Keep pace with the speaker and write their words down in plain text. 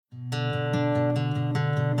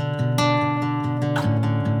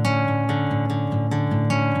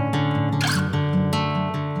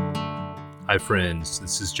Hi friends,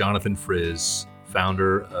 this is Jonathan Frizz,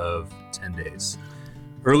 founder of 10 Days.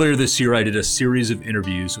 Earlier this year, I did a series of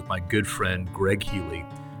interviews with my good friend Greg Healy,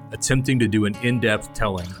 attempting to do an in-depth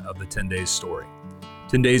telling of the 10 Days story.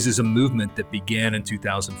 10 Days is a movement that began in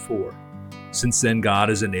 2004. Since then, God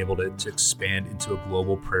has enabled it to expand into a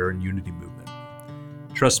global prayer and unity movement.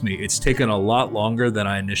 Trust me, it's taken a lot longer than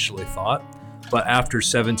I initially thought, but after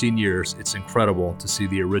 17 years, it's incredible to see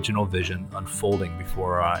the original vision unfolding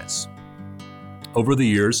before our eyes. Over the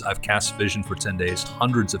years, I've cast vision for 10 Days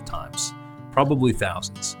hundreds of times, probably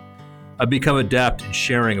thousands. I've become adept in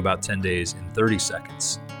sharing about 10 Days in 30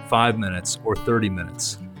 seconds, 5 minutes, or 30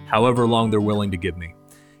 minutes, however long they're willing to give me.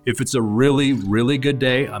 If it's a really, really good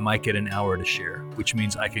day, I might get an hour to share, which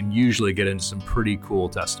means I can usually get into some pretty cool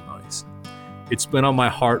testimonies. It's been on my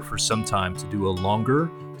heart for some time to do a longer,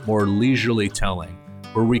 more leisurely telling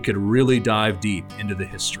where we could really dive deep into the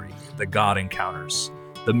history, the God encounters,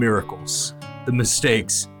 the miracles, the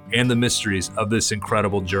mistakes, and the mysteries of this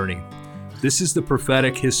incredible journey. This is the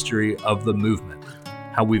prophetic history of the movement,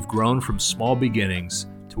 how we've grown from small beginnings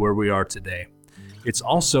to where we are today. It's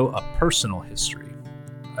also a personal history,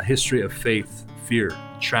 a history of faith, fear,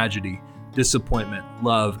 tragedy, disappointment,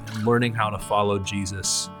 love, and learning how to follow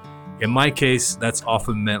Jesus. In my case, that's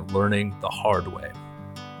often meant learning the hard way.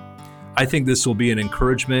 I think this will be an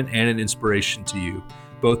encouragement and an inspiration to you,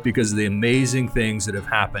 both because of the amazing things that have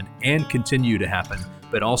happened and continue to happen,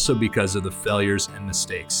 but also because of the failures and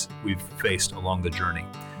mistakes we've faced along the journey.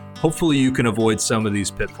 Hopefully you can avoid some of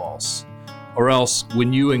these pitfalls. Or else,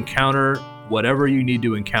 when you encounter whatever you need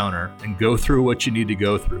to encounter and go through what you need to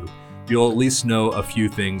go through, you'll at least know a few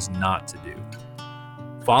things not to do.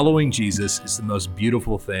 Following Jesus is the most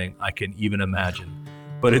beautiful thing I can even imagine,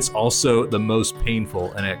 but it's also the most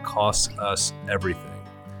painful, and it costs us everything.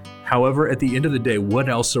 However, at the end of the day, what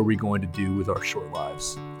else are we going to do with our short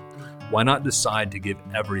lives? Why not decide to give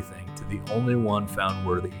everything to the only one found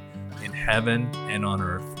worthy in heaven and on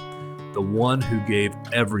earth, the one who gave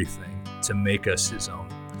everything to make us his own?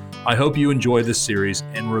 I hope you enjoy this series,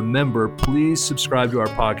 and remember, please subscribe to our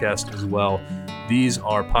podcast as well. These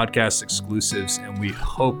are podcast exclusives, and we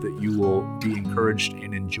hope that you will be encouraged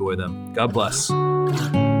and enjoy them. God bless.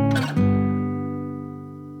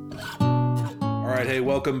 All right, hey,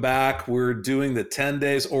 welcome back. We're doing the 10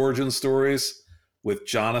 Days Origin Stories with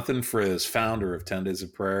Jonathan Frizz, founder of 10 Days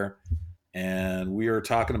of Prayer. And we are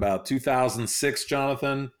talking about 2006,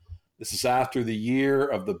 Jonathan. This is after the year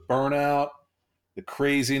of the burnout, the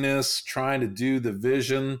craziness, trying to do the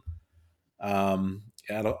vision out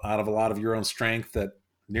of a lot of your own strength that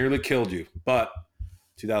nearly killed you. But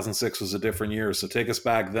 2006 was a different year. So take us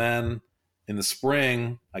back then in the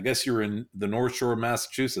spring. I guess you were in the North Shore of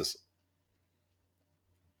Massachusetts.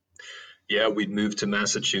 Yeah, we'd moved to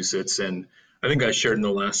Massachusetts, and I think I shared in the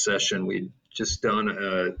last session, we'd just done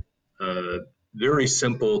a very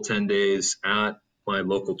simple 10 days at my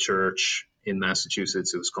local church in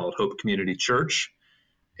Massachusetts. It was called Hope Community Church.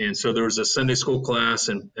 And so there was a Sunday school class,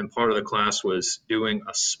 and part of the class was doing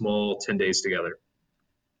a small 10 days together.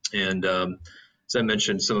 And as I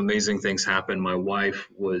mentioned, some amazing things happened. My wife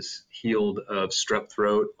was healed of strep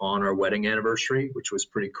throat on our wedding anniversary, which was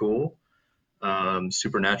pretty cool.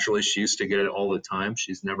 Supernaturally, she used to get it all the time.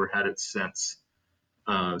 She's never had it since.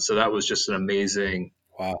 So that was just an amazing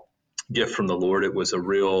gift from the Lord. It was a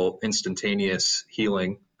real instantaneous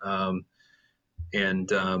healing.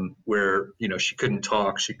 Where, she couldn't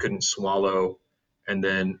talk, she couldn't swallow. And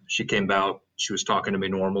then she came out, she was talking to me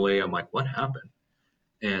normally. I'm like, what happened?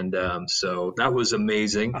 And so that was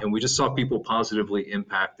amazing. And we just saw people positively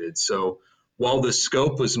impacted. So while the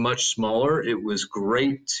scope was much smaller, it was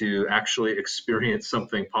great to actually experience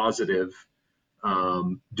something positive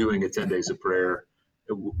doing a 10 days of prayer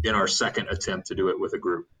in our second attempt to do it with a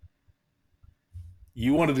group.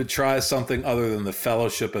 You wanted to try something other than the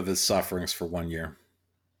fellowship of his sufferings for 1 year.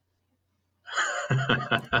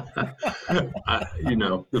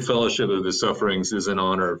 The fellowship of his sufferings is an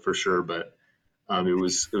honor for sure, but it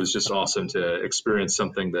was just awesome to experience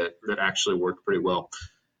something that actually worked pretty well.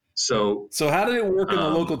 So how did it work in the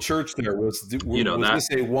local church there? Was this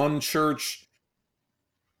a one church?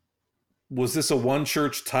 Was this a one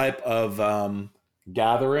church type of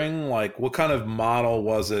gathering? Like, what kind of model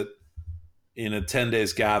was it in a 10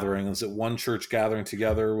 days gathering? Was it one church gathering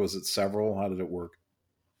together? Was it several? How did it work?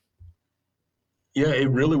 Yeah,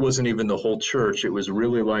 it really wasn't even the whole church. It was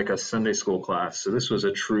really like a Sunday school class. So this was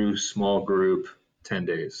a true small group, 10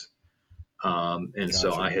 days. Gotcha.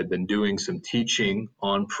 So I had been doing some teaching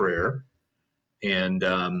on prayer. And,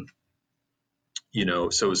 so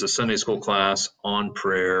it was a Sunday school class on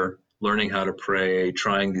prayer, learning how to pray,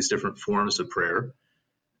 trying these different forms of prayer.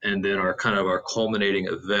 And then our culminating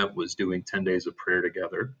event was doing 10 days of prayer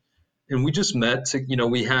together. And we just met to,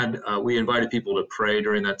 we invited people to pray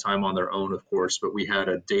during that time on their own, of course, but we had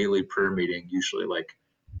a daily prayer meeting, usually like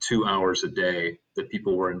 2 hours a day, that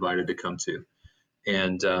people were invited to come to.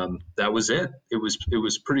 And that was it. It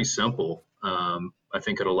was pretty simple. I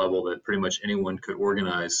think at a level that pretty much anyone could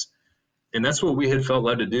organize. And that's what we had felt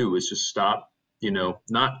led to do, was just stop,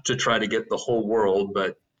 not to try to get the whole world,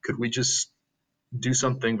 but could we just do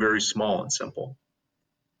something very small and simple?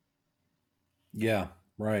 Yeah,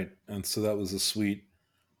 right. And so that was a sweet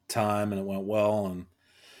time, and it went well, and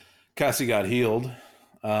Cassie got healed.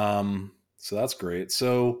 So that's great.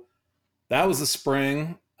 So that was the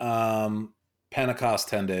spring, Pentecost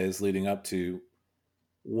 10 days leading up to.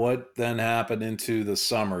 What then happened into the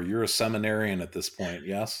summer? You're a seminarian at this point,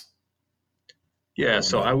 yes? Yeah, Or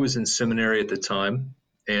so no? I was in seminary at the time,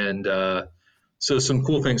 and so some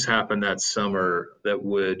cool things happened that summer that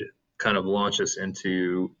would kind of launch us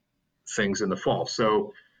into things in the fall.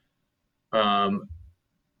 So, um,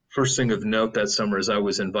 first thing of note that summer is I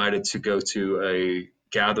was invited to go to a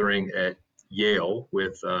gathering at Yale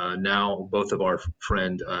with now both of our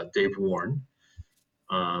friend Dave Warren.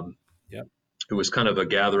 Um, Yep. it was kind of a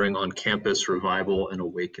gathering on campus revival and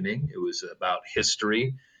awakening. It was about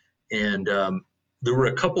history, and there were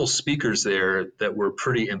a couple speakers there that were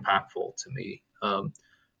pretty impactful to me.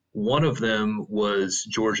 One of them was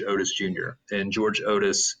George Otis Jr., and George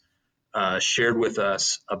Otis shared with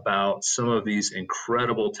us about some of these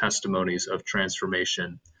incredible testimonies of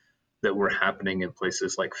transformation that were happening in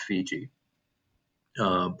places like Fiji.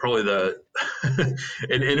 Probably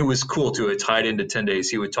and it was cool too. It tied into 10 days.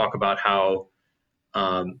 He would talk about how,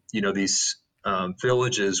 these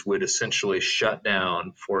villages would essentially shut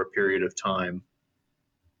down for a period of time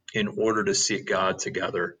in order to seek God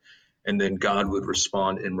together. And then God would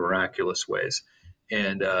respond in miraculous ways.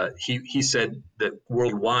 And he said that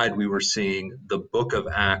worldwide we were seeing the book of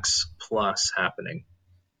Acts plus happening.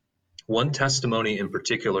 One testimony in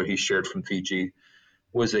particular he shared from Fiji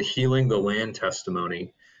was a healing the land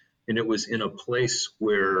testimony. And it was in a place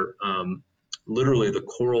where literally the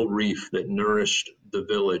coral reef that nourished the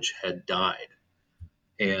village had died.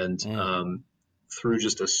 And through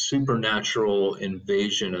just a supernatural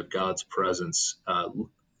invasion of God's presence,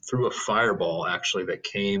 through a fireball actually that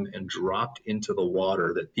came and dropped into the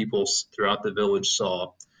water that people throughout the village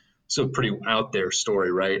saw. So pretty out there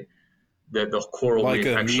story, right? That the coral Like reef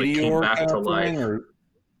a actually came meteor back kind to of thing, life. or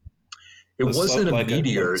It wasn't a like a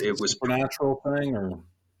meteor. It was supernatural thing,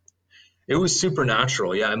 or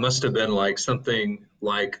supernatural. Yeah, it must have been like something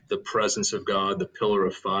like the presence of God, the pillar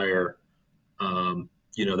of fire,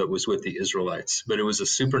 that was with the Israelites. But it was a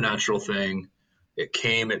supernatural thing. It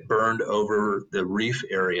came, it burned over the reef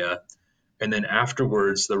area. And then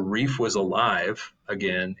afterwards, the reef was alive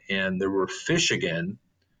again, and there were fish again,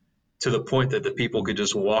 to the point that the people could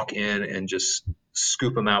just walk in and just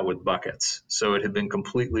scoop them out with buckets. So it had been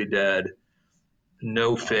completely dead,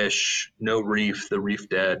 no fish, no reef, the reef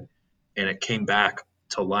dead, and it came back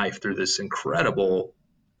to life through this incredible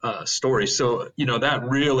story. So, that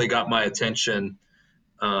really got my attention.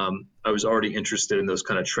 I was already interested in those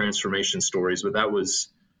kind of transformation stories, but that was,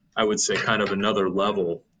 I would say, kind of another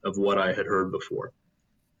level of what I had heard before.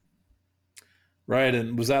 right?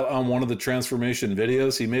 And was that on one of the transformation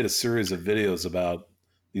videos? He made a series of videos about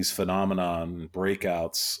these phenomenon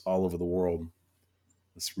breakouts all over the world.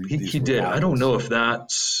 These He did. revivals. I don't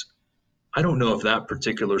know if that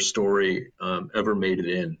particular story ever made it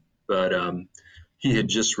in, but he had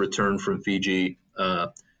just returned from Fiji.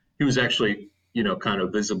 He was actually, kind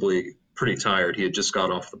of visibly pretty tired. He had just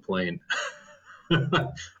got off the plane, a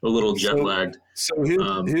little jet So, lagged. so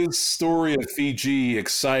his story of Fiji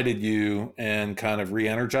excited you and kind of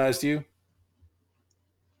re-energized you.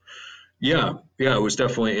 Yeah, it was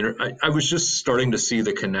definitely. I was just starting to see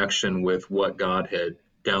the connection with what God had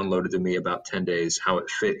downloaded to me about 10 days, how it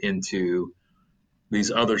fit into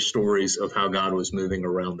these other stories of how God was moving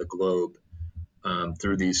around the globe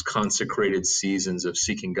through these consecrated seasons of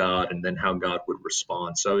seeking God, and then how God would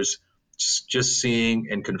respond. So I was just seeing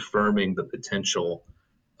and confirming the potential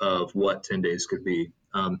of what 10 days could be.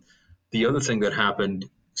 The other thing that happened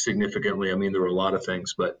significantly, I mean, there were a lot of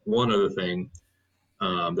things, but one other thing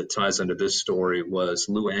that ties into this story was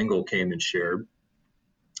Lou Engle came and shared.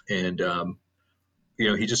 And,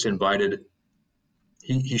 he just invited,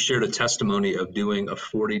 he shared a testimony of doing a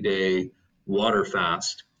 40-day water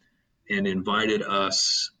fast and invited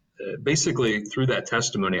us. Basically, through that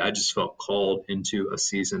testimony, I just felt called into a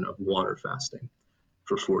season of water fasting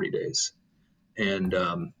for 40 days. And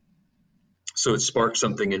so it sparked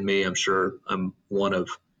something in me. I'm sure I'm one of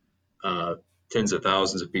tens of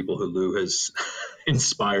thousands of people who Lou has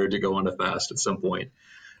inspired to go on a fast at some point.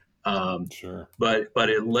 Sure. But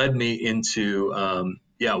it led me into,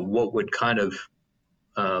 what would kind of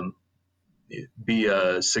be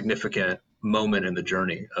a significant moment in the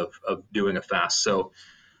journey of doing a fast. So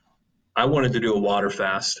I wanted to do a water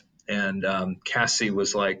fast, and Cassie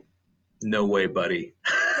was like, "No way, buddy,"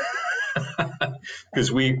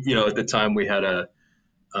 because we, at the time we had a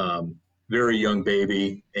very young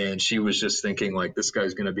baby, and she was just thinking like, this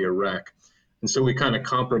guy's going to be a wreck. And so we kind of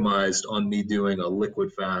compromised on me doing a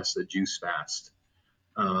liquid fast, a juice fast.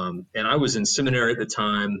 And I was in seminary at the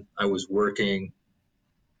time. I was working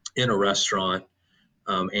in a restaurant,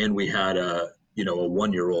 and we had a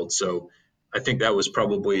 1-year-old. So I think that was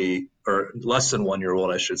probably, or less than 1-year-old,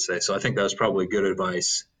 I should say. So I think that was probably good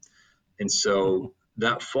advice. And so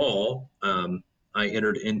that fall, I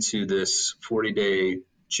entered into this 40-day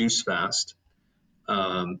juice fast,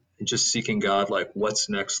 and just seeking God, like, what's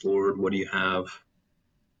next, Lord? What do you have?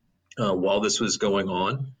 While this was going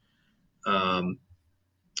on, I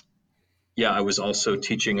was also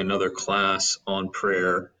teaching another class on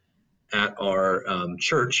prayer at our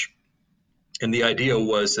church. And the idea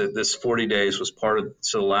was that this 40 days was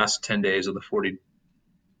so the last 10 days of the 40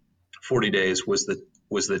 days was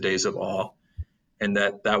the days of awe. And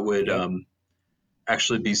that would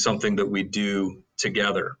actually be something that we do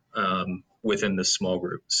together within this small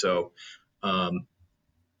group. So, that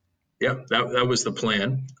was the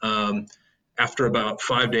plan. After about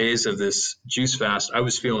 5 days of this juice fast, I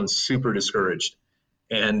was feeling super discouraged.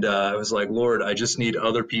 And I was like, Lord, I just need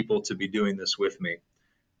other people to be doing this with me.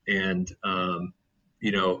 And,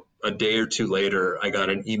 a day or two later, I got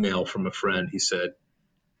an email from a friend. He said,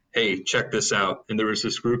 hey, check this out. And there was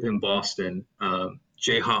this group in Boston,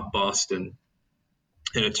 J-Hop Boston.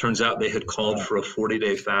 And it turns out they had called for a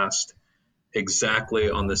 40-day fast exactly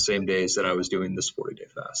on the same days that I was doing this 40-day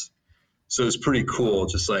fast. So it was pretty cool.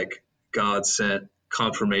 Just like God sent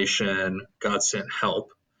confirmation, God sent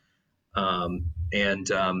help. As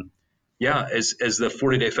the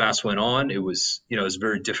 40-day fast went on, it was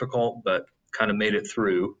very difficult, but kind of made it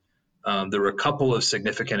through. There were a couple of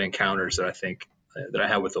significant encounters that I think that I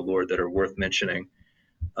had with the Lord that are worth mentioning.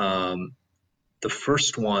 The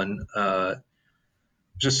first one,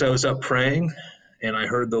 just I was up praying, and I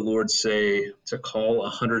heard the Lord say to call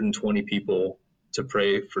 120 people to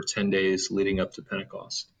pray for 10 days leading up to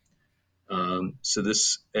Pentecost. So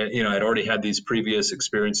this, I'd already had these previous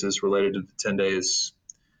experiences related to the 10 days.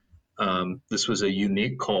 This was a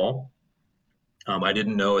unique call. I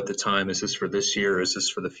didn't know at the time, is this for this year? Is this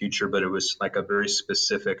for the future? But it was like a very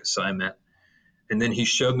specific assignment. And then he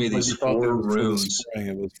showed me these 4 rooms.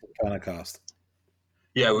 It was for Pentecost.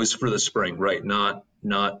 Yeah, it was for the spring, right? Not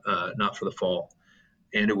for the fall.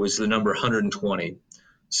 And it was the number 120.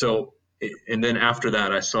 So, and then after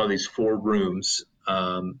that, I saw these 4 rooms,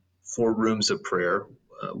 4 rooms of prayer.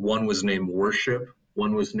 One was named worship,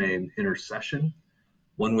 one was named intercession,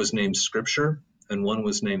 one was named scripture, and one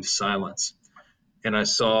was named silence. And I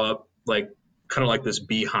saw kind of like this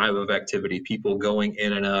beehive of activity, people going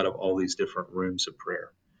in and out of all these different rooms of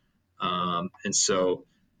prayer. And so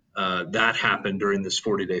that happened during this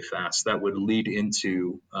 40-day fast. That would lead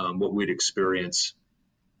into what we'd experience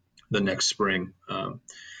the next spring.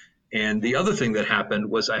 And the other thing that happened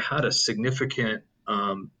was I had a significant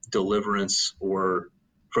deliverance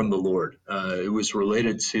from the Lord. It was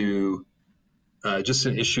related to just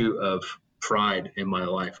an issue of pride in my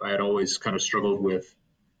life. I had always kind of struggled with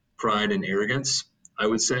pride and arrogance, I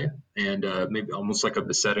would say, and maybe almost like a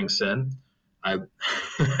besetting sin. I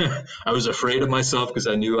was afraid of myself because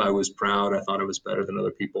I knew I was proud. I thought I was better than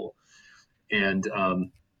other people, and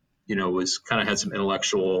was kind of had some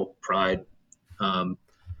intellectual pride. And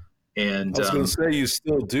I was going to say you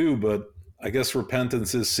still do, but I guess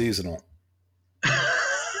repentance is seasonal.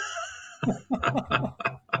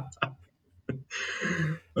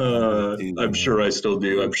 I'm sure I still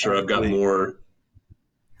do. I'm sure I've got more.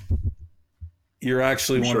 You're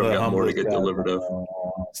actually one of the humblest to get delivered of.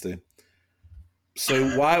 Honesty.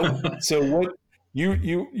 So why? So what?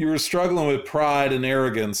 You were struggling with pride and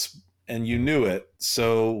arrogance, and you knew it.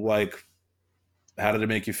 So how did it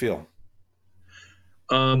make you feel?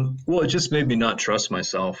 Well, it just made me not trust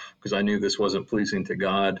myself because I knew this wasn't pleasing to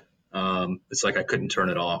God. It's like I couldn't turn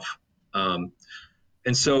it off. And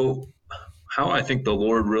so how I think the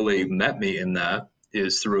Lord really met me in that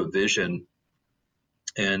is through a vision.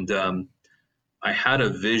 And I had a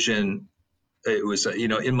vision. It was,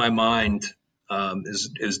 in my mind,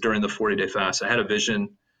 is during the 40-day fast. I had a vision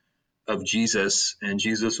of Jesus, and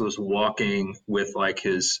Jesus was walking with like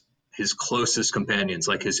his closest companions,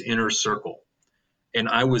 like his inner circle. and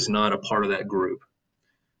I was not a part of that group.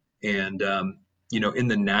 And, in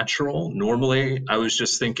the natural, normally I was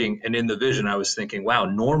just thinking, and in the vision, I was thinking, wow,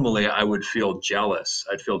 normally I would feel jealous.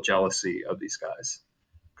 I'd feel jealousy of these guys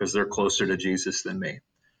because they're closer to Jesus than me.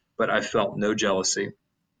 But I felt no jealousy.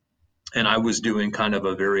 And I was doing kind of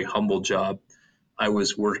a very humble job. I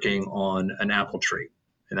was working on an apple tree,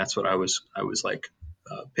 and that's what I was like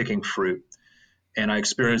picking fruit. And I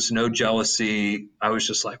experienced no jealousy. I was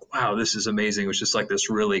just like, wow, this is amazing. It was just like this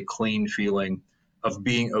really clean feeling of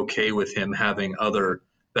being okay with him having other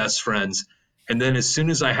best friends. And then as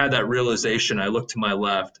soon as I had that realization, I looked to my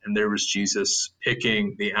left and there was Jesus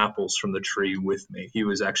picking the apples from the tree with me. He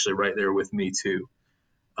was actually right there with me too,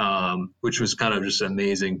 which was kind of just an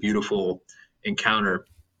amazing, beautiful encounter.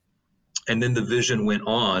 And then the vision went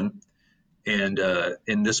on. And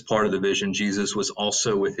in this part of the vision, Jesus was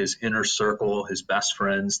also with his inner circle, his best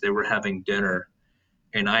friends. They were having dinner.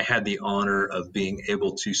 And I had the honor of being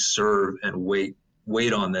able to serve and wait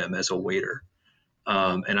on them as a waiter.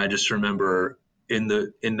 And I just remember in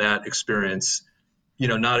that experience,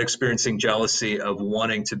 not experiencing jealousy of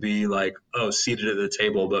wanting to be like, seated at the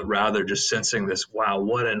table, but rather just sensing this, wow,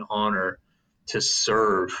 what an honor to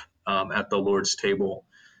serve at the Lord's table.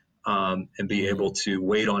 And be able to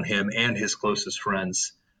wait on him and his closest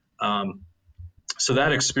friends. So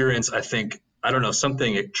that experience, I think, I don't know,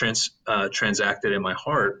 something transacted in my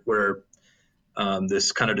heart where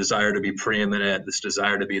this kind of desire to be preeminent, this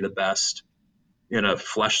desire to be the best in a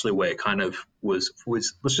fleshly way kind of was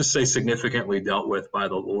let's just say significantly dealt with by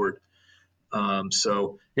the Lord.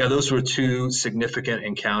 So yeah, those were two significant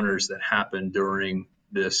encounters that happened during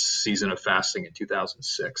this season of fasting in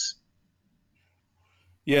 2006.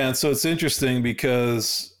 Yeah, and so it's interesting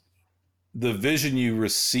because the vision you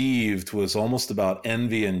received was almost about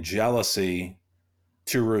envy and jealousy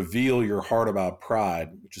to reveal your heart about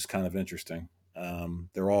pride, which is kind of interesting.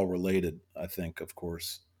 They're all related, I think, of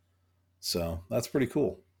course. So that's pretty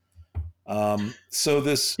cool. So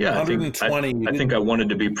this 120... I think I wanted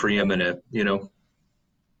to be preeminent,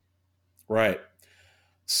 Right.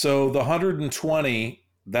 So the 120,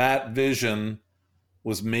 that vision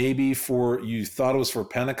was maybe you thought it was for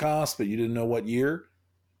Pentecost, but you didn't know what year?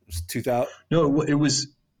 It was 2000? No, it was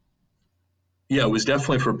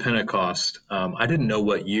definitely for Pentecost. I didn't know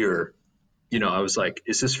what year. I was like,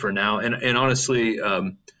 is this for now? And honestly,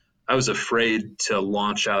 I was afraid to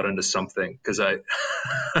launch out into something because I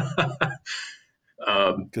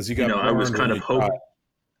I was kind of hoping.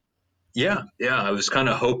 Yeah, I was kind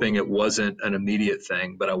of hoping it wasn't an immediate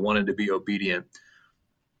thing, but I wanted to be obedient.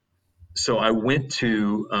 So I went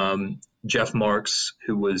to Jeff Marks,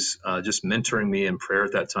 who was just mentoring me in prayer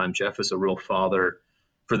at that time. Jeff is a real father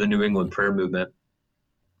for the New England prayer movement.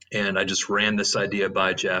 And I just ran this idea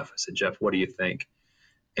by Jeff. I said, Jeff, what do you think?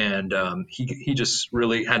 And he just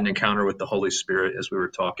really had an encounter with the Holy Spirit as we were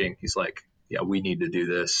talking. He's like, yeah, we need to do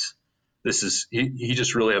this. He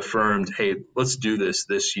just really affirmed, hey, let's do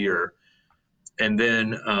this year. And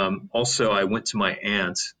then also I went to my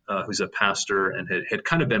aunt, who's a pastor and had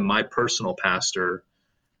kind of been my personal pastor.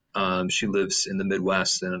 She lives in the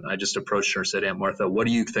Midwest. And I just approached her and said, Aunt Martha, what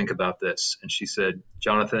do you think about this? And she said,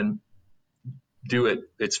 Jonathan, do it.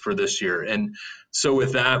 It's for this year. And so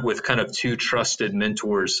with kind of two trusted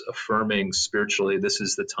mentors affirming spiritually, this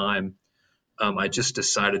is the time, I just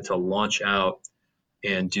decided to launch out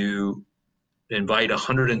and invite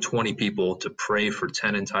 120 people to pray for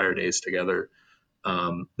 10 entire days together,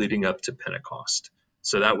 leading up to Pentecost.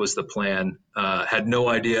 So that was the plan. Had no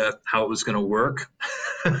idea how it was going to work.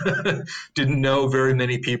 Didn't know very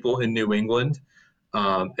many people in New England.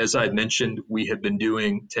 As I mentioned, we had been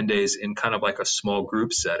doing 10 days in kind of like a small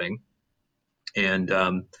group setting and,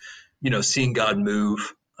 seeing God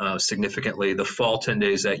move significantly. The fall 10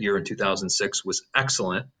 days that year in 2006 was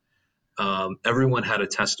excellent. Everyone had a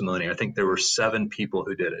testimony. I think there were 7 people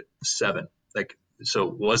who did it, 7. So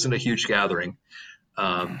it wasn't a huge gathering,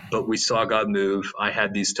 but we saw God move. I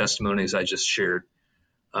had these testimonies I just shared.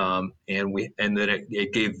 And then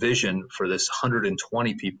it gave vision for this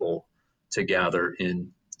 120 people to gather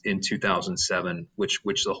in 2007,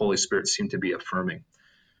 which the Holy Spirit seemed to be affirming.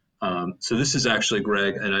 So this is actually,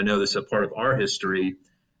 Greg, and I know this is a part of our history,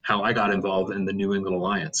 how I got involved in the New England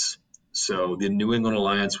Alliance. So the New England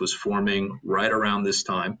Alliance was forming right around this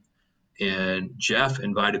time, and Jeff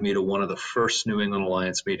invited me to one of the first New England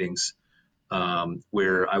Alliance meetings,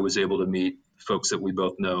 where I was able to meet folks that we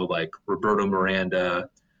both know, like Roberto Miranda,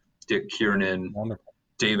 Dick Kiernan, Wonderful.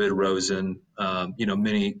 David Rosen,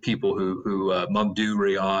 many people who Mamdouh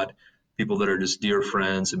Riyad, people that are just dear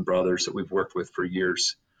friends and brothers that we've worked with for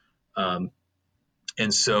years. And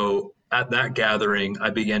so at that gathering, I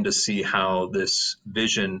began to see how this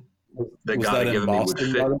vision that Was God that had in given me would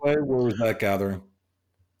Boston, fit. by the way? Where was that gathering?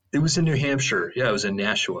 It was in New Hampshire. Yeah, it was in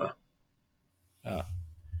Nashua. Yeah.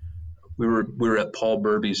 We were at Paul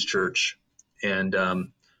Burby's church, and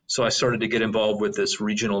so I started to get involved with this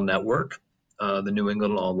regional network, the New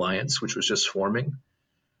England Alliance, which was just forming.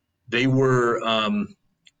 They were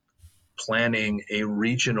planning a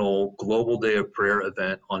regional global day of prayer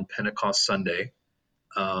event on Pentecost Sunday,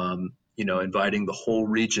 inviting the whole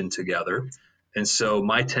region together. And so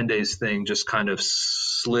my 10 days thing just kind of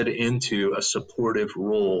slid into a supportive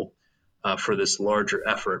role for this larger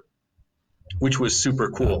effort, which was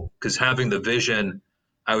super cool because having the vision,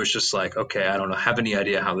 I was just like, okay, I don't have any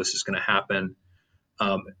idea how this is going to happen.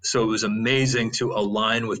 So it was amazing to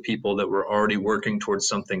align with people that were already working towards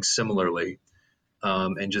something similarly,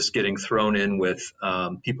 and just getting thrown in with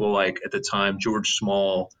people like at the time, George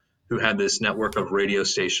Small, who had this network of radio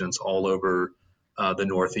stations all over the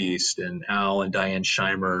Northeast, and Al and Diane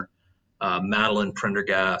Scheimer, Madeline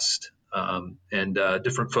Prendergast, and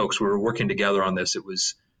different folks. We were working together on this. It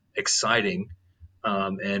was exciting.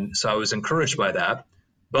 And so I was encouraged by that,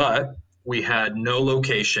 but we had no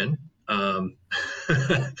location.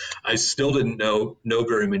 I still didn't know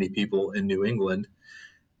very many people in New England,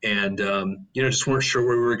 and just weren't sure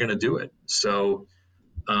where we were going to do it. So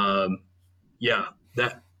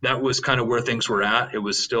that was kind of where things were at. It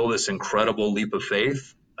was still this incredible leap of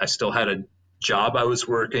faith. I still had a job I was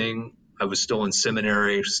working. I was still in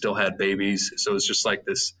seminary, still had babies. So it was just like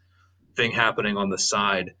this thing happening on the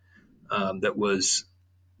side that was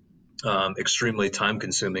extremely time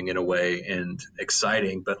consuming in a way and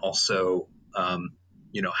exciting, but also,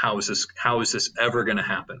 how is this ever going to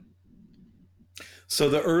happen? So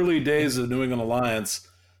the early days of New England Alliance,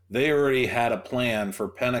 they already had a plan for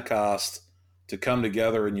Pentecost to come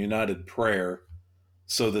together in united prayer.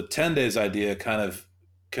 So the 10 days idea kind of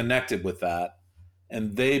connected with that,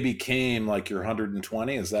 and they became like your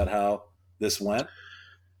 120. Is that how this went?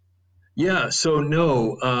 Yeah. So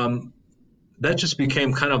no, that just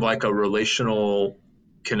became kind of like a relational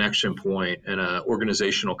connection point and an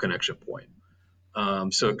organizational connection point.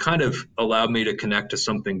 So it kind of allowed me to connect to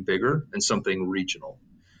something bigger and something regional.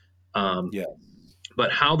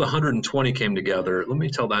 But how the 120 came together, let me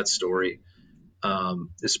tell that story.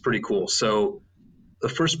 It's pretty cool. So the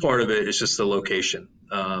first part of it is just the location.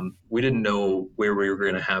 We didn't know where we were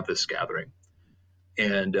going to have this gathering.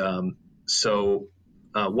 And so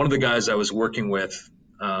one of the guys I was working with,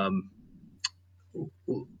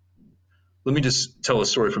 let me just tell a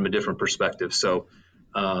story from a different perspective. So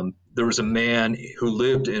there was a man who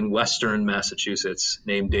lived in Western Massachusetts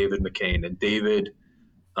named David McCain. And David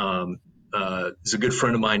is a good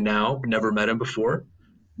friend of mine now, never met him before.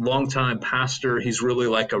 Longtime pastor. He's really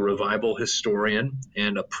like a revival historian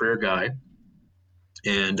and a prayer guy.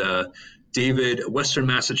 And David, Western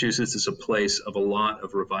Massachusetts is a place of a lot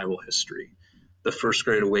of revival history. The First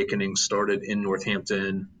Great Awakening started in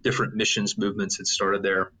Northampton. Different missions movements had started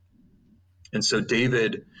there. And so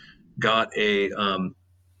David got a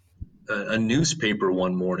newspaper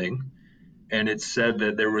one morning, and it said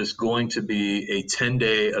that there was going to be a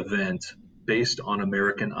 10-day event based on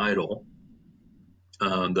American Idol,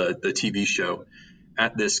 the TV show,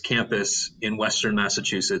 at this campus in Western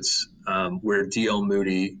Massachusetts, where D.L.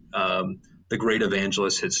 Moody, the great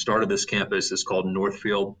evangelist, had started this campus. It's called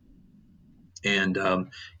Northfield, and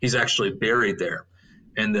he's actually buried there.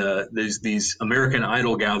 And these American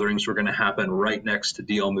Idol gatherings were going to happen right next to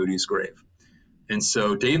D.L. Moody's grave. And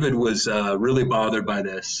so David was really bothered by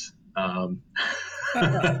this.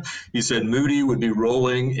 He said Moody would be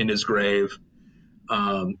rolling in his grave.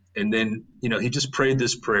 And then, he just prayed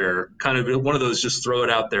this prayer, kind of one of those just throw it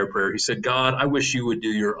out there prayer. He said, God, I wish you would do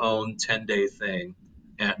your own 10-day thing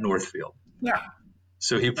at Northfield. Yeah.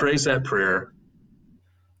 So he prays that prayer.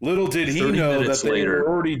 Little did he know that they were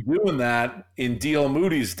already doing that in D.L.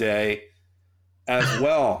 Moody's day as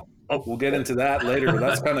well. We'll get into that later, but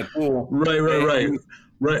that's kind of cool. Right.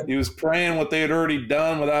 He was praying what they had already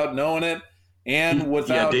done without knowing it and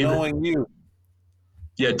without knowing you.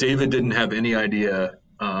 Yeah, David didn't have any idea,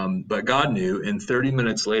 but God knew. And 30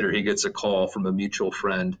 minutes later, he gets a call from a mutual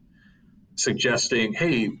friend suggesting,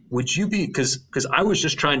 hey, would you be, because I was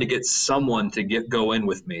just trying to get someone to go in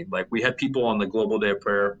with me. Like, we had people on the Global Day of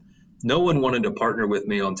Prayer. No one wanted to partner with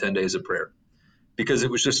me on 10 days of prayer because it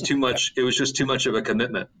was just too much. It was just too much of a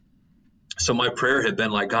commitment. So my prayer had been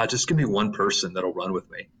like, God, just give me one person that'll run with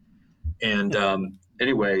me. And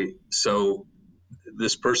anyway, so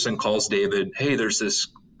this person calls David, hey, there's this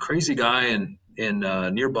crazy guy in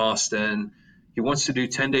near Boston. He wants to do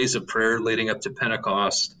 10 days of prayer leading up to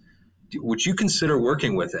Pentecost. would you consider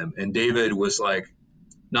working with him? And David was like,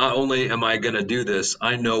 not only am I going to do this,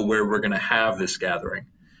 I know where we're going to have this gathering.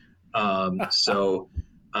 So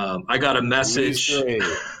I got a message.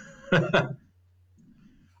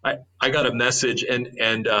 I got a message,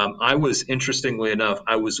 and I was, interestingly enough,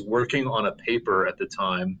 I was working on a paper at the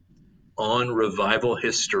time on revival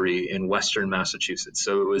history in Western Massachusetts.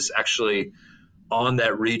 So it was actually on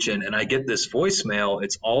that region, and I get this voicemail.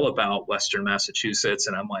 It's all about Western Massachusetts,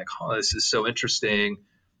 and I'm like, oh, this is so interesting.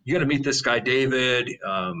 You got to meet this guy, David.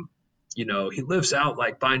 He lives out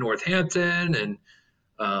like by Northampton, and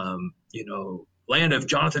land of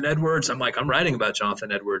Jonathan Edwards. I'm like, I'm writing about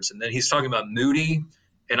Jonathan Edwards, and then he's talking about Moody,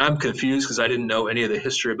 and I'm confused because I didn't know any of the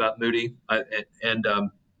history about Moody.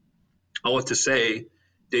 All to say,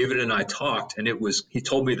 David and I talked, and he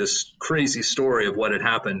told me this crazy story of what had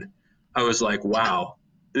happened. I was like, wow,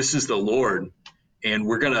 this is the Lord. And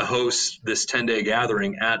we're going to host this 10-day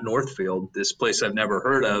gathering at Northfield, this place I've never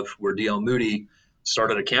heard of, where D.L. Moody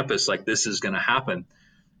started a campus. Like, this is going to happen.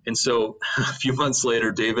 And so a few weeks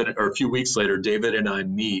later, David and I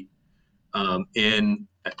meet on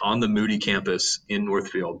the Moody campus in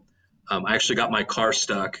Northfield. I actually got my car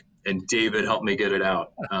stuck, and David helped me get it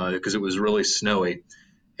out because it was really snowy,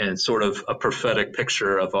 and sort of a prophetic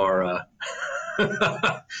picture of our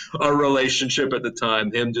our relationship at the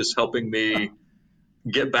time, him just helping me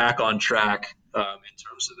get back on track in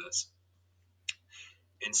terms of this.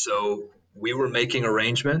 And so we were making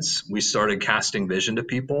arrangements. We started casting vision to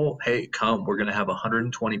people. Hey, come, we're going to have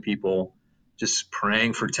 120 people just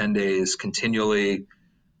praying for 10 days continually.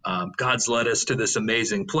 God's led us to this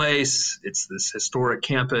amazing place. It's this historic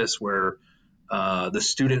campus where the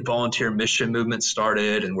student volunteer mission movement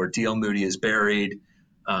started and where D.L. Moody is buried.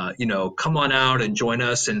 Come on out and join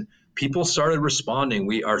us. And people started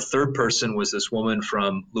responding. Our third person was this woman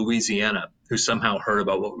from Louisiana who somehow heard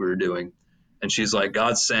about what we were doing. And she's like,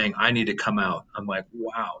 God's saying, I need to come out. I'm like,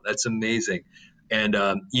 wow, that's amazing. And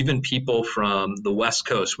even people from the West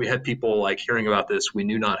Coast, we had people like hearing about this, we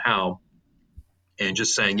knew not how, and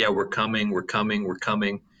just saying, yeah, we're coming.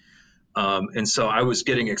 And so I was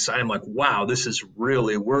getting excited. I'm like, wow, this is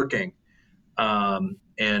really working. And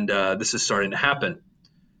this is starting to happen.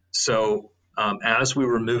 So as we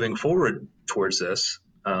were moving forward towards this,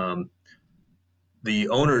 the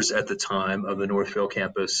owners at the time of the Northfield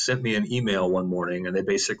campus sent me an email one morning, and they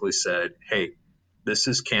basically said, hey, this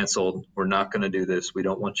is canceled. We're not going to do this. We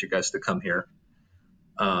don't want you guys to come here.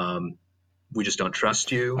 We just don't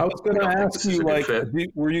trust you. I was going to ask you,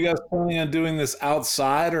 were you guys planning on doing this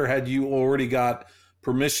outside, or had you already got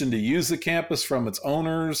permission to use the campus from its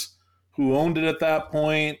owners who owned it at that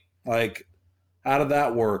point? Like, how did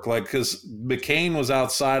that work? Like, because McCain was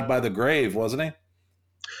outside by the grave, wasn't he?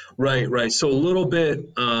 Right. So a little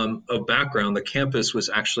bit of background. The campus was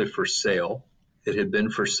actually for sale. It had been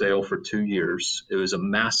for sale for 2 years. It was a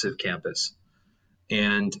massive campus.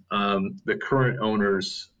 And the current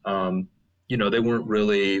owners, they weren't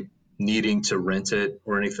really needing to rent it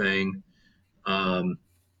or anything.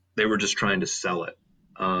 They were just trying to sell it.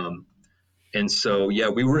 And so,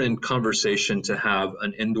 we were in conversation to have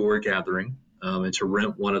an indoor gathering and to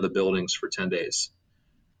rent one of the buildings for 10 days.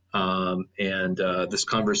 And this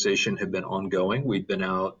conversation had been ongoing. We'd been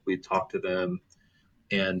out, we'd talked to them,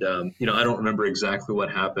 and, I don't remember exactly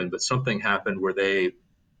what happened, but something happened where they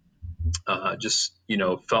just,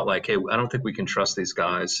 felt like, hey, I don't think we can trust these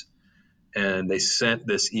guys. And they sent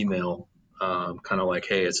this email kind of like,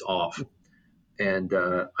 hey, it's off. And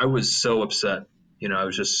I was so upset. I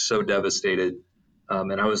was just so devastated.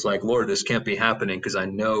 And I was like, Lord, this can't be happening because I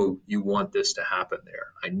know you want this to happen there.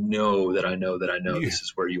 I know this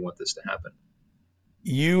is where you want this to happen.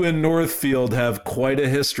 You and Northfield have quite a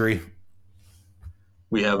history.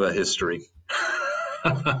 We have a history.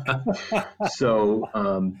 So,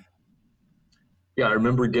 I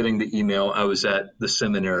remember getting the email. I was at the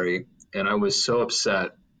seminary, and I was so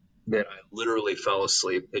upset that I literally fell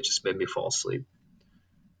asleep. It just made me fall asleep.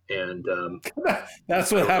 And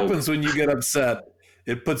that's what happens when you get upset.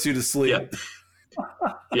 It puts you to sleep.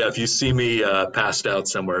 Yeah, if you see me passed out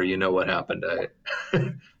somewhere, you know what happened.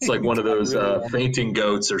 It's like one of those fainting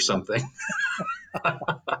goats or something.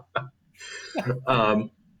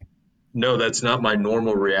 No, that's not my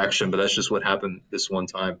normal reaction, but that's just what happened this one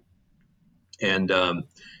time. And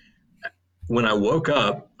when I woke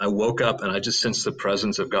up and I just sensed the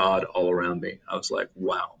presence of God all around me. I was like,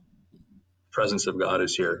 wow, the presence of God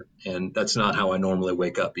is here. And that's not how I normally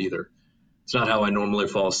wake up either. It's not how I normally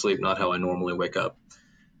fall asleep, not how I normally wake up.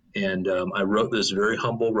 And I wrote this very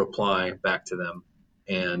humble reply back to them,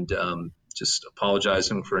 and just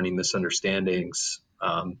apologizing for any misunderstandings.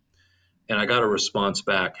 And I got a response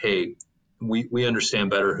back, hey, we understand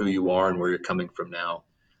better who you are and where you're coming from now.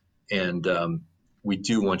 And we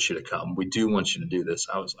do want you to come. We do want you to do this.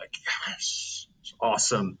 I was like, yes, it's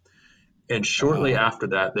awesome. And shortly after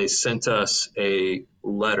that, they sent us a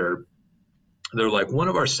letter. They're like, one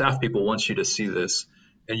of our staff people wants you to see this.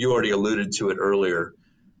 And you already alluded to it earlier.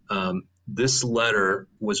 This letter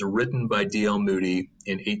was written by D.L. Moody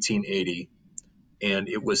in 1880, and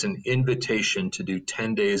it was an invitation to do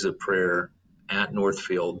 10 days of prayer at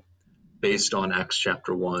Northfield based on Acts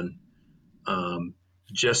chapter 1,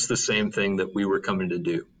 just the same thing that we were coming to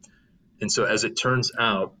do. And so as it turns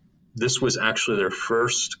out, this was actually their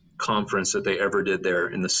first conference that they ever did there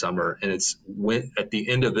in the summer. And at the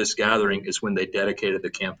end of this gathering is when they dedicated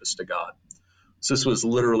the campus to God. So this was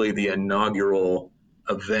literally the inaugural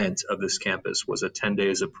event of this campus, was a 10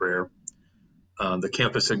 days of prayer. The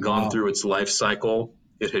campus had gone through its life cycle.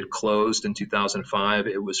 It had closed in 2005.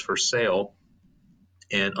 It was for sale.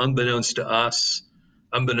 And unbeknownst to us,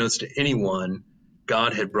 unbeknownst to anyone,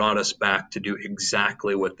 God had brought us back to do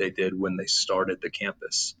exactly what they did when they started the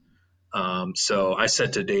campus. So I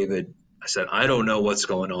said to David, I don't know what's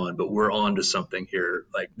going on, but we're on to something here.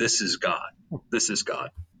 Like, this is God. This is God.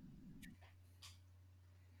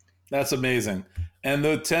 That's amazing. And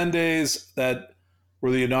the 10 days that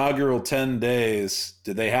were the inaugural 10 days,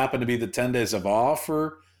 did they happen to be the 10 days of awe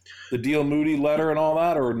for the D.L. Moody letter and all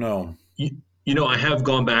that, or no? You know, I have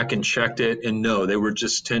gone back and checked it, and no, they were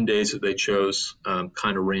just 10 days that they chose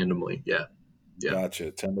kind of randomly. Yeah.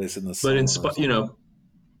 Gotcha. 10 days in the summer. But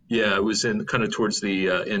it was in kind of towards the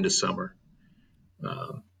end of summer.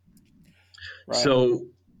 Right. So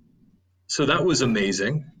that was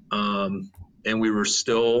amazing. And we were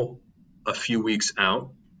still a few weeks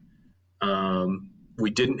out.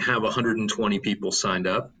 We didn't have 120 people signed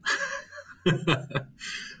up.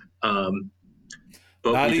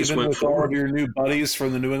 But not we just even went with forward. all of your new buddies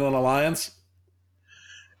from the New England Alliance?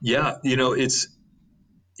 Yeah, it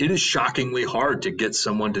is shockingly hard to get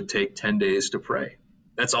someone to take 10 days to pray.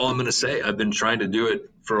 That's all I'm going to say. I've been trying to do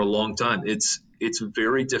it for a long time. It's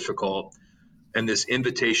very difficult. And this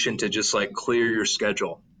invitation to just like clear your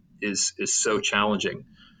schedule is so challenging.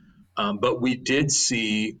 But we did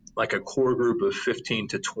see like a core group of 15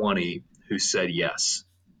 to 20 who said yes.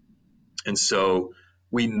 And so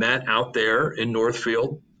we met out there in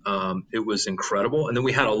Northfield. It was incredible. And then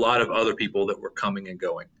we had a lot of other people that were coming and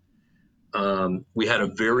going. We had a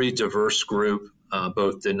very diverse group,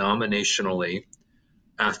 both denominationally,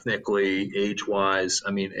 ethnically, age-wise.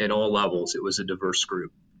 I mean, at all levels, it was a diverse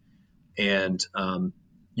group. And,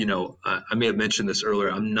 I may have mentioned this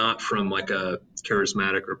earlier. I'm not from like a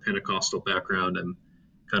charismatic or Pentecostal background. I'm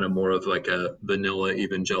kind of more of like a vanilla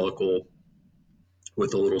evangelical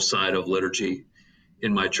with a little side of liturgy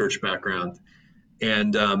in my church background.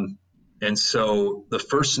 And so the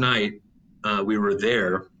first night we were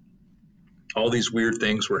there, all these weird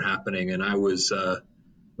things were happening. And I was,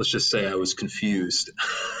 let's just say I was confused.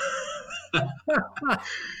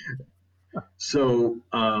 So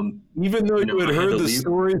even though you had heard the leave.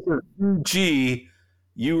 stories of G,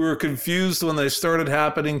 you were confused when they started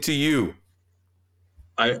happening to you.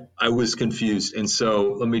 I was confused. And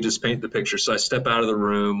so let me just paint the picture. So I step out of the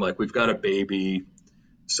room, like we've got a baby.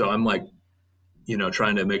 So I'm like,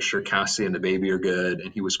 trying to make sure Cassie and the baby are good.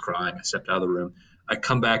 And he was crying. I stepped out of the room. I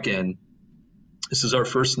come back in. This is our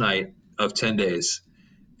first night of 10 days.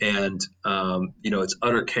 And, it's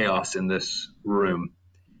utter chaos in this room.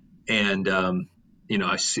 And, I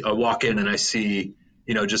walk in and I see,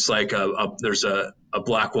 just like there's a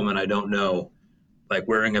black woman I don't know, like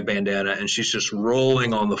wearing a bandana, and she's just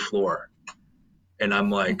rolling on the floor. And I'm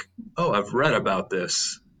like, oh, I've read about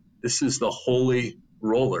this. This is the Holy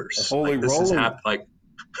Rollers. The Holy Rollers. I'm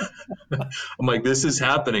like, this is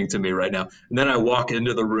happening to me right now. And then I walk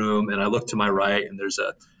into the room and I look to my right, and there's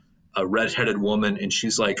a redheaded woman, and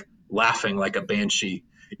she's like laughing like a banshee,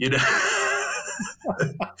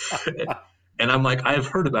 And I'm like, I've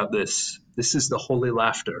heard about this. This is the holy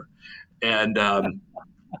laughter. And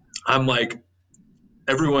I'm like,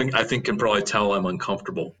 everyone I think can probably tell I'm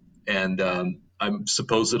uncomfortable. And I'm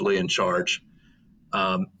supposedly in charge.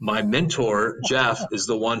 My mentor, Jeff, is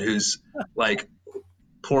the one who's like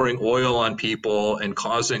pouring oil on people and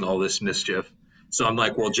causing all this mischief. So I'm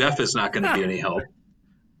like, well, Jeff is not going to be any help.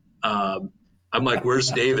 I'm like,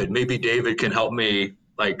 where's David? Maybe David can help me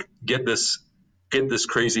like get this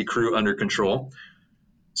crazy crew under control.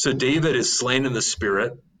 So David is slain in the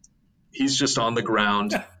spirit. He's just on the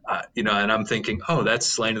ground, and I'm thinking, oh, that's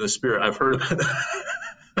slain in the spirit. I've heard about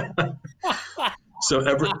that.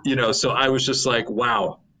 So I was just like,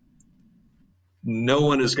 wow, no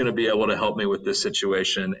one is going to be able to help me with this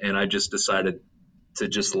situation. And I just decided to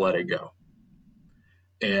just let it go.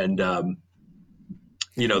 And, that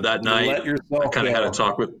You night let yourself I kind of go. had a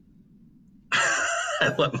talk with,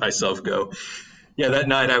 I let myself go. Yeah. That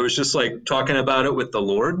night I was just like talking about it with the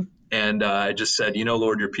Lord. And I just said,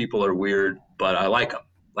 Lord, your people are weird, but I like them.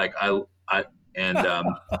 Like and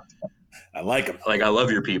I like them. like, I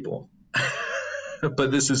love your people,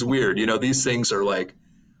 but this is weird. These things are like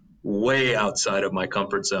way outside of my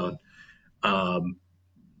comfort zone. So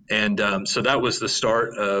that was the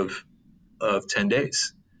start of 10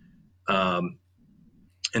 days. And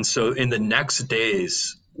so in the next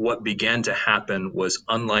days, what began to happen was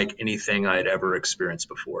unlike anything I had ever experienced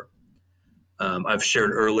before. I've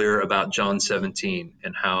shared earlier about John 17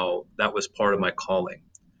 and how that was part of my calling.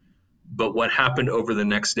 But what happened over the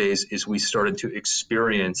next days is we started to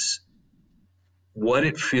experience what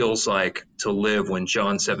it feels like to live when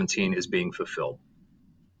John 17 is being fulfilled.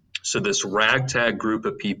 So this ragtag group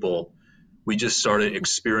of people, we just started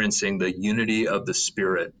experiencing the unity of the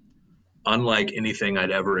Spirit, unlike anything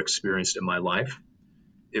I'd ever experienced in my life.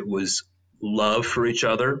 It was love for each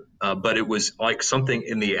other, but it was like something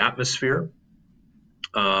in the atmosphere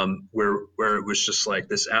where it was just like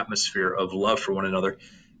this atmosphere of love for one another,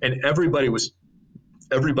 and everybody was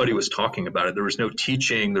talking about it. There was no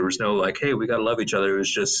teaching. There was no like, hey, we got to love each other. It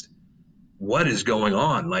was just, what is going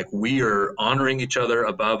on? Like, we are honoring each other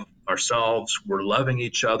above ourselves. We're loving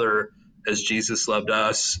each other as Jesus loved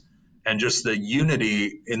us. And just the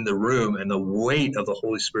unity in the room and the weight of the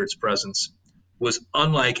Holy Spirit's presence was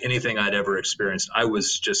unlike anything I'd ever experienced. I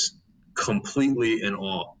was just completely in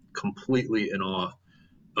awe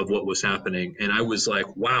of what was happening. And I was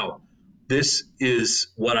like, wow, this is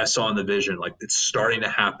what I saw in the vision. Like, it's starting to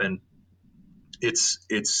happen. It's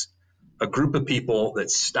a group of people that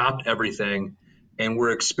stopped everything and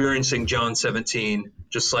we're experiencing John 17,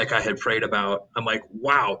 just like I had prayed about. I'm like,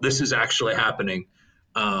 wow, this is actually happening.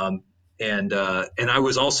 And I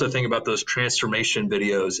was also thinking about those transformation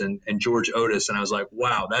videos and George Otis. And I was like,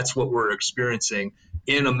 wow, that's what we're experiencing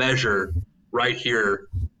in a measure right here,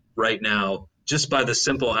 right now, just by the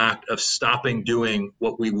simple act of stopping doing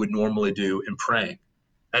what we would normally do and praying.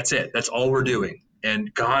 That's it. That's all we're doing.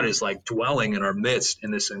 And God is like dwelling in our midst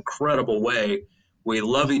in this incredible way. We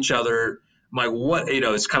love each other. I'm like, what,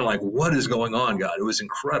 it's kind of like, what is going on, God? It was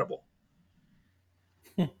incredible.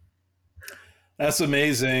 That's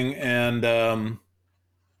amazing. And that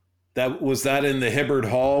in the Hibbard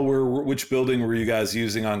Hall? Which building were you guys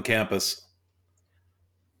using on campus?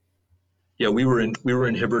 Yeah, we were in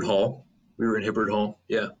Hibbard Hall. We were in Hibbard Hall.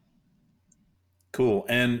 Yeah. Cool.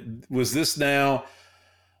 And was this now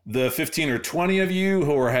the 15 or 20 of you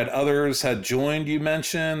who had others had joined, you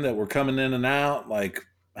mentioned, that were coming in and out? Like,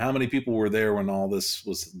 how many people were there when all this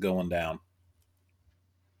was going down?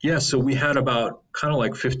 Yeah, so we had about kind of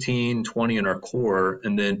like 15, 20 in our core,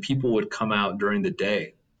 and then people would come out during the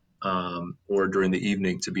day or during the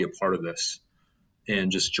evening to be a part of this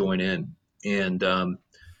and just join in. And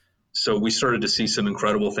so we started to see some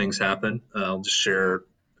incredible things happen. I'll just share a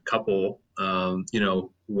couple.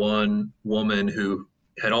 One woman who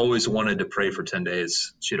had always wanted to pray for 10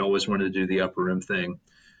 days. She'd always wanted to do the upper room thing,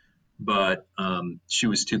 but she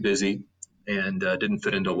was too busy and didn't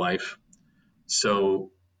fit into life. So,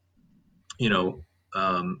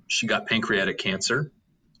 she got pancreatic cancer.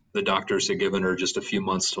 The doctors had given her just a few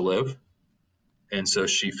months to live. And so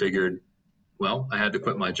she figured, well, I had to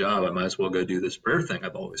quit my job. I might as well go do this prayer thing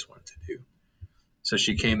I've always wanted to do. So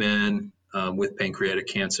she came in with pancreatic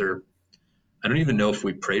cancer. I don't even know if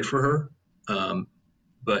we prayed for her,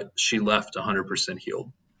 but she left 100%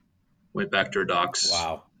 healed. Went back to her docs.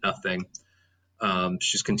 Wow. Nothing.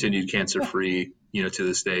 She's continued cancer-free, to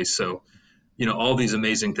this day. So, all these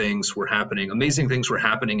amazing things were happening. Amazing things were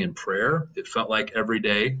happening in prayer. It felt like every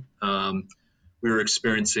day we were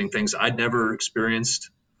experiencing things I'd never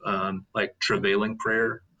experienced, like travailing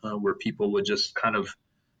prayer, where people would just kind of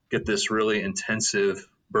get this really intensive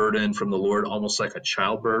burden from the Lord, almost like a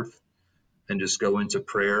childbirth, and just go into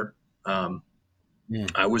prayer.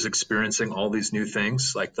 I was experiencing all these new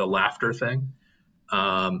things, like the laughter thing.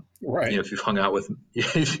 Right. If you've hung out with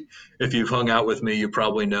me, you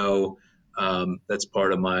probably know that's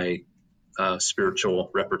part of my spiritual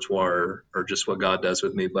repertoire, or just what God does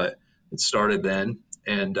with me. But it started then,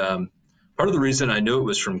 and part of the reason I knew it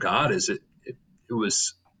was from God is it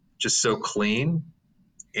was just so clean,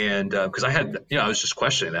 and because I was just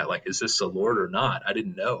questioning that, like, is this the Lord or not? I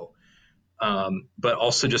didn't know, but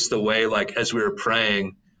also just the way, like, as we were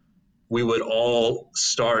praying, we would all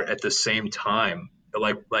start at the same time,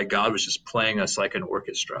 like God was just playing us like an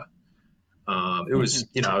orchestra. It was,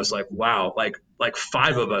 I was like, wow, like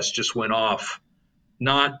 5 of us just went off,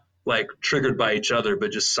 not like triggered by each other,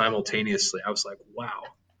 but just simultaneously. I was like, wow,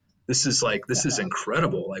 this is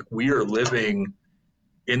incredible. Like we are living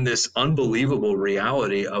in this unbelievable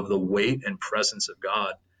reality of the weight and presence of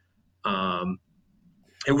God.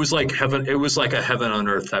 It was like heaven. It was like a heaven on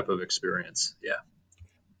earth type of experience. Yeah.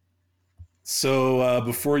 So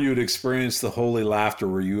before you had experienced the holy laughter,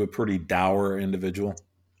 were you a pretty dour individual?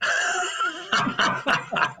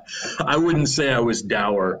 I wouldn't say I was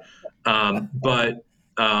dour, but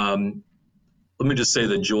let me just say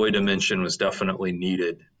the joy dimension was definitely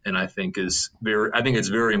needed, and I think it's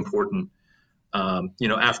very important.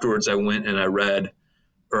 Afterwards I went and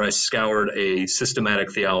I scoured a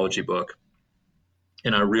systematic theology book,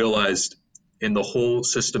 and I realized in the whole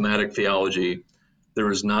systematic theology, there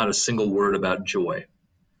was not a single word about joy.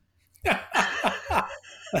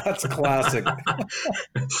 That's classic.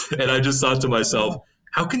 And I just thought to myself,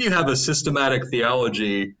 how can you have a systematic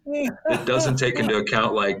theology that doesn't take into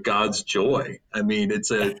account like God's joy? I mean, it's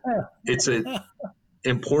a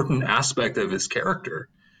important aspect of his character.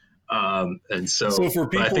 And so for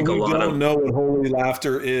people I think who don't know what holy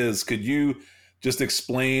laughter is, could you just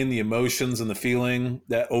explain the emotions and the feeling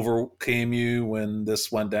that overcame you when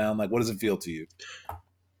this went down? Like, what does it feel to you?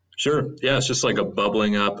 Sure. Yeah, it's just like a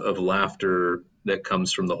bubbling up of laughter that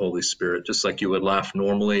comes from the Holy Spirit. Just like you would laugh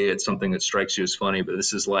normally at something that strikes you as funny, but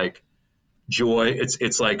this is like joy.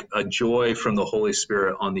 It's like a joy from the Holy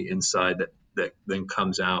Spirit on the inside that then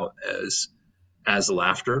comes out as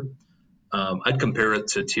laughter. I'd compare it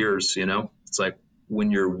to tears. It's like when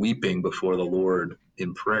you're weeping before the Lord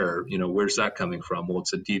in prayer. Where's that coming from? Well,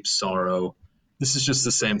 it's a deep sorrow. This is just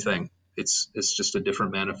the same thing. It's just a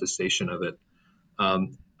different manifestation of it.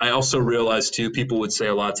 I also realized too, people would say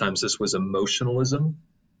a lot of times this was emotionalism,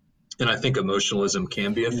 and I think emotionalism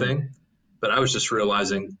can be a thing, but I was just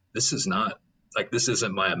realizing this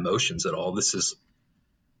isn't my emotions at all. This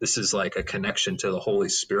is like a connection to the Holy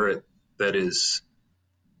Spirit that is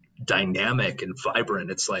dynamic and vibrant.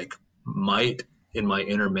 It's like might in my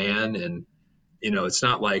inner man. And, it's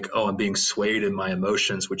not like, oh, I'm being swayed in my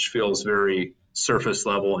emotions, which feels very surface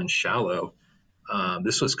level and shallow.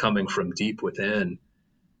 This was coming from deep within.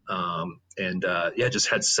 Just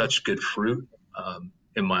had such good fruit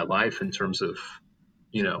in my life in terms of,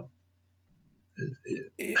 and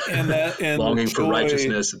longing for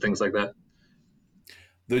righteousness and things like that.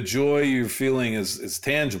 The joy you're feeling is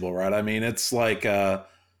tangible, right? I mean, it's like a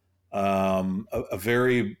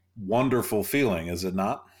very wonderful feeling, is it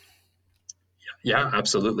not? Yeah,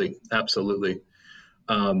 absolutely. Absolutely.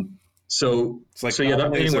 It's like,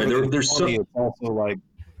 anyway, there's it's also like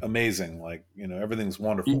amazing. Like, everything's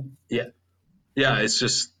wonderful. Yeah. Yeah. It's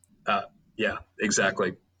just, yeah,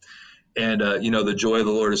 exactly. And, the joy of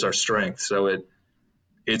the Lord is our strength. So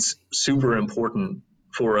it's super important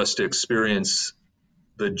for us to experience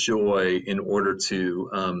the joy in order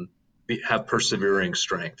to have persevering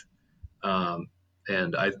strength.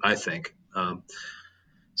 And I think,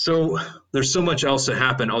 so there's so much else that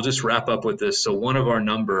happened. I'll just wrap up with this. So one of our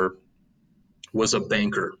number was a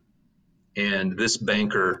banker, and this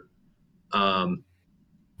banker, he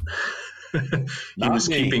was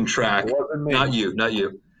keeping track. Not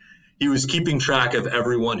you. He was keeping track of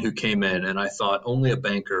everyone who came in, and I thought only a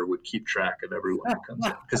banker would keep track of everyone who comes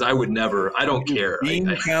in, because I would never. I don't care.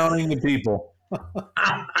 Counting the people.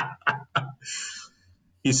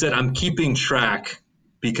 He said, "I'm keeping track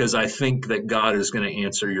because I think that God is going to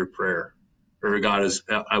answer your prayer, or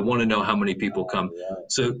I want to know how many people come."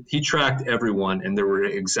 So he tracked everyone, and there were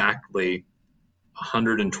exactly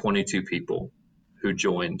 122 people who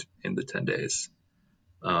joined in the 10 days.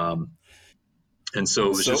 And so it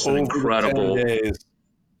was just an incredible 10 days,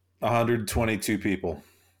 122 people.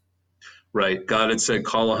 Right. God had said,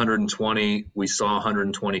 call 120. We saw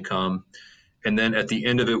 120 come. And then at the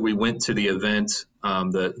end of it, we went to the event,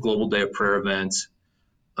 the Global Day of Prayer event,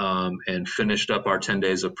 and finished up our 10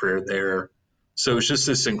 days of prayer there. So it's just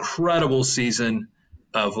this incredible season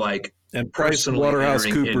of like, and Price Waterhouse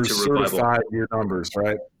Coopers certified your numbers,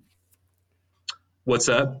 right? What's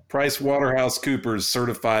that? Price Waterhouse Coopers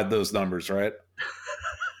certified those numbers, right?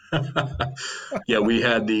 Yeah, we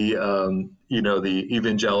had the the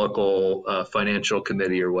Evangelical Financial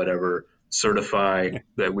Committee or whatever certify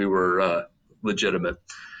that we were legitimate.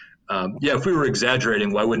 If we were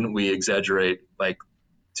exaggerating, why wouldn't we exaggerate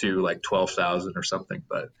to 12,000 or something?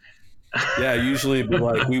 But yeah, usually it'd be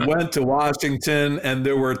like, we went to Washington and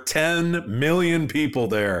there were 10 million people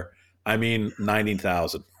there. I mean,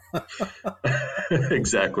 90,000.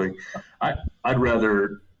 Exactly. I'd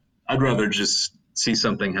rather just see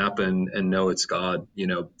something happen and know it's God,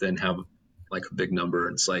 than have like a big number.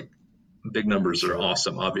 It's like big numbers are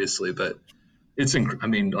awesome, obviously, but it's, I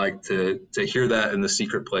mean, like to hear that in the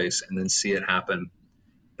secret place and then see it happen.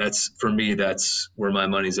 That's, for me, that's where my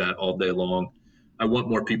money's at all day long. I want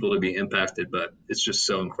more people to be impacted, but it's just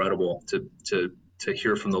so incredible to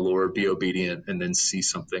hear from the Lord, be obedient, and then see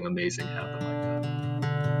something amazing happen like that.